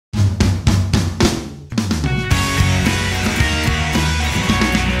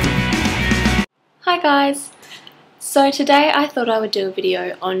Hi guys! So today I thought I would do a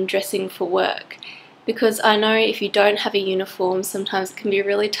video on dressing for work because I know if you don't have a uniform sometimes it can be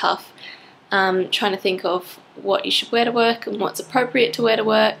really tough trying to think of what you should wear to work and what's appropriate to wear to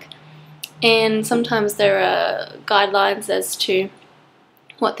work, and sometimes there are guidelines as to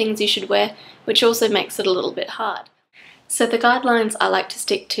what things you should wear, which also makes it a little bit hard. So the guidelines I like to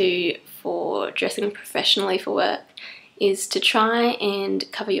stick to for dressing professionally for work is to try and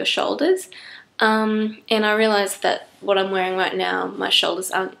cover your shoulders. And I realise that what I'm wearing right now, my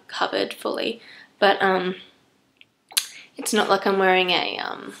shoulders aren't covered fully, but it's not like I'm wearing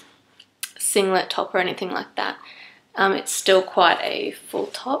a singlet top or anything like that. It's still quite a full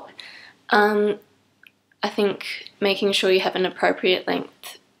top. I think making sure you have an appropriate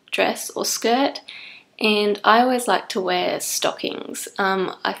length dress or skirt, and I always like to wear stockings.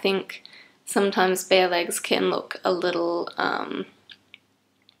 I think sometimes bare legs can look a little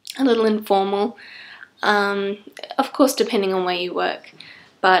informal, of course depending on where you work,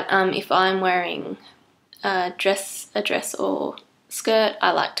 but if I'm wearing a dress or skirt,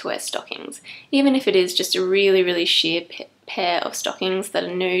 I like to wear stockings. Even if it is just a really sheer pair of stockings that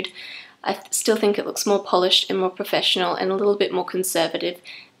are nude, I still think it looks more polished and more professional and a little bit more conservative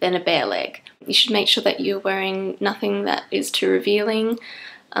than a bare leg. You should make sure that you're wearing nothing that is too revealing.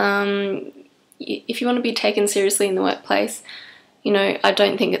 If you want to be taken seriously in the workplace, you know, I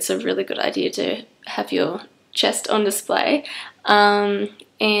don't think it's a really good idea to have your chest on display, and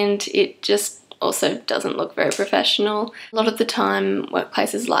it just also doesn't look very professional. A lot of the time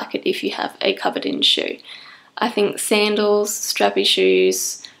workplaces like it if you have a covered-in shoe. I think sandals, strappy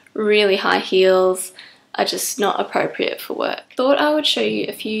shoes, really high heels are just not appropriate for work. Thought I would show you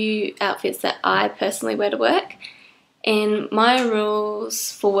a few outfits that I personally wear to work, and my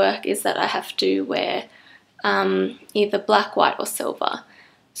rules for work is that I have to wear either black, white or silver.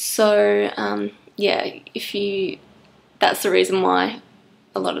 So yeah, that's the reason why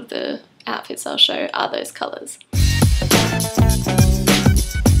a lot of the outfits I'll show are those colours.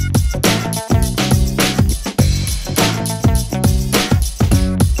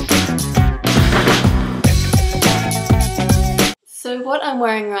 So what I'm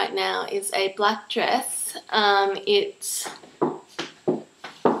wearing right now is a black dress. It's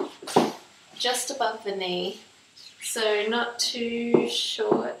just above the knee, so not too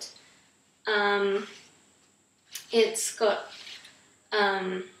short. It's got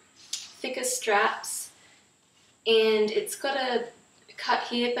thicker straps, and it's got a cut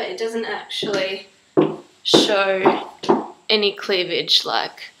here, but it doesn't actually show any cleavage.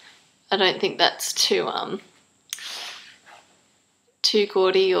 Like, I don't think that's too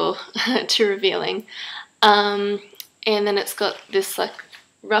gaudy or too revealing. And then it's got this like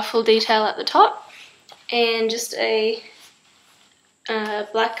ruffle detail at the top, and just a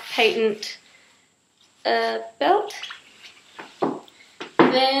black patent belt.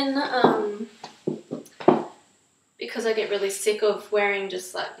 Then because I get really sick of wearing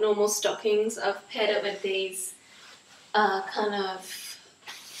just like normal stockings, I've paired it with these kind of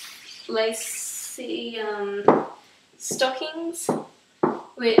lacy stockings,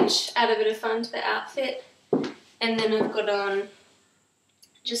 which add a bit of fun to the outfit. And then I've got on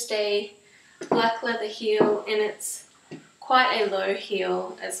just a black leather heel, and it's quite a low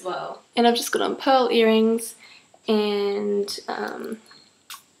heel as well. And I've just got on pearl earrings and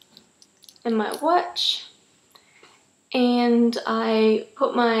my watch. And I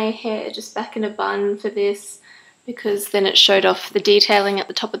put my hair just back in a bun for this because then it showed off the detailing at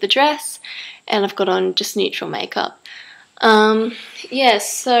the top of the dress, and I've got on just neutral makeup.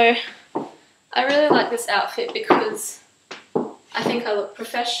 Yes, so I really like this outfit because I think I look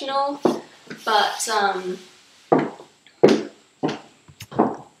professional, but I'm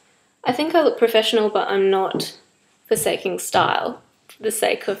not forsaking style for the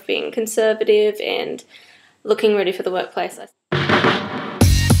sake of being conservative and looking ready for the workplace.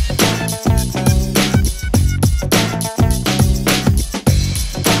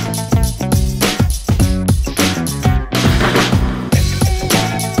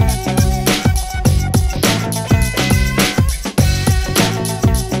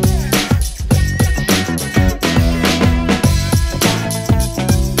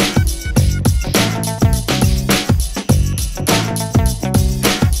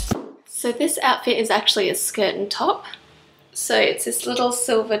 So this outfit is actually a skirt and top. So it's this little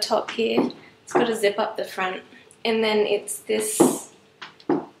silver top here. It's got a zip up the front. And then it's this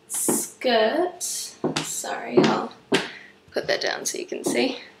skirt. Sorry, I'll put that down so you can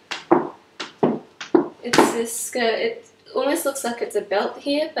see. It's this skirt. It almost looks like it's a belt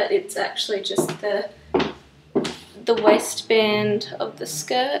here, but it's actually just the waistband of the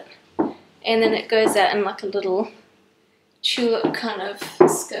skirt. and then it goes out in like a little tulip kind of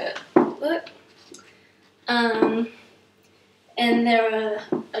skirt look. And there are,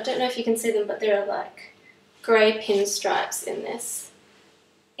 I don't know if you can see them, but there are like grey pinstripes in this.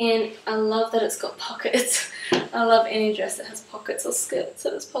 And I love that it's got pockets. I love any dress that has pockets or skirts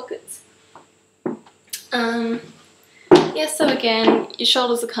that has pockets. Yeah, so again, your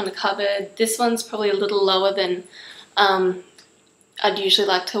shoulders are kind of covered. This one's probably a little lower than I'd usually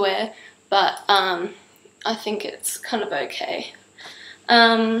like to wear, but I think it's kind of okay.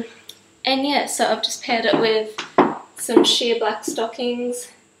 And yeah, so I've just paired it with some sheer black stockings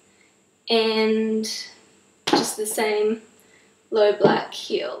and just the same low black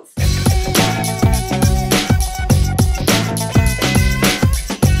heels.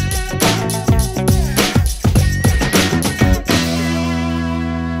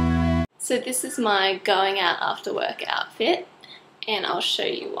 So this is my going out after work outfit, and I'll show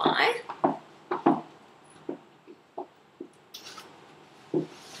you why.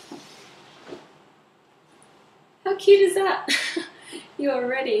 How cute is that? You're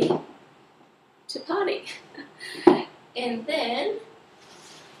ready to party. And then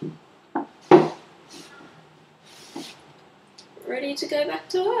ready to go back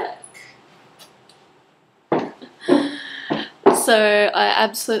to work. So I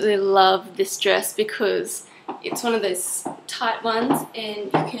absolutely love this dress because it's one of those tight ones and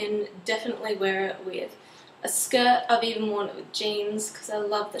you can definitely wear it with a skirt. I've even worn it with jeans because I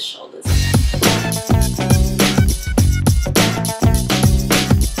love the shoulders.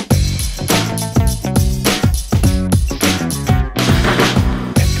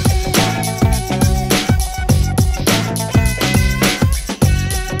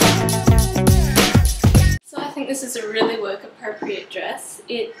 This is a really work appropriate dress.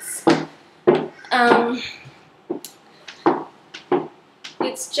 It's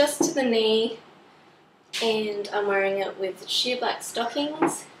just to the knee and I'm wearing it with sheer black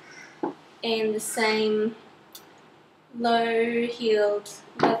stockings and the same low heeled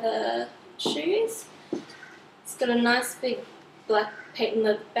leather shoes. It's got a nice big black patent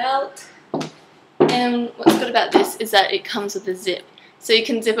leather belt, and what's good about this is that it comes with a zip, so you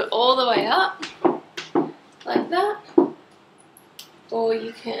can zip it all the way up like that, or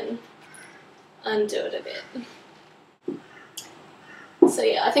you can undo it a bit. So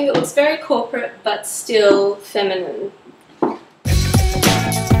yeah, I think it looks very corporate but still feminine.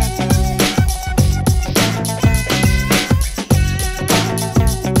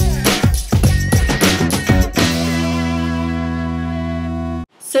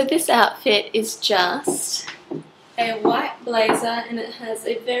 So this outfit is just a white blazer and it has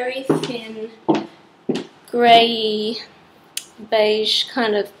a very thin grey beige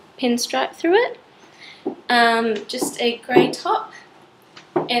kind of pinstripe through it. Just a grey top,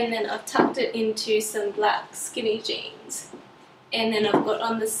 and then I've tucked it into some black skinny jeans, and then I've got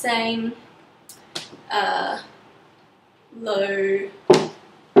on the same low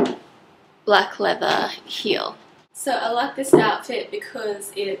black leather heel. So I like this outfit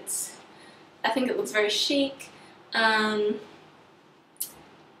because I think it looks very chic. It's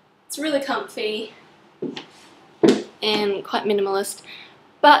really comfy and quite minimalist,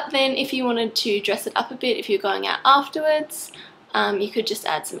 but then if you wanted to dress it up a bit, if you're going out afterwards, you could just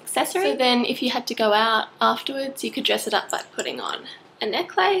add some accessories. So then if you had to go out afterwards, you could dress it up by putting on a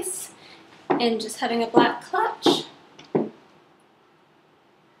necklace and just having a black clutch,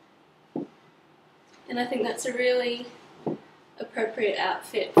 and I think that's a really appropriate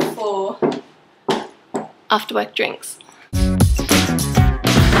outfit for after work drinks.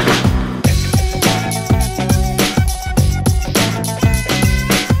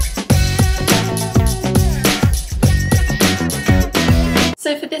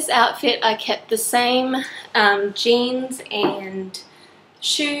 So for this outfit I kept the same jeans and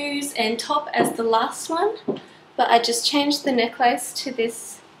shoes and top as the last one, but I just changed the necklace to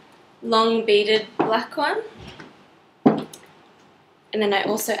this long beaded black one, and then I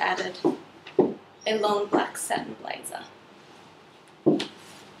also added a long black satin blazer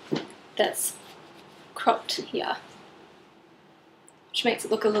that's cropped here, which makes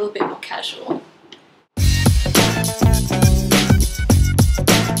it look a little bit more casual.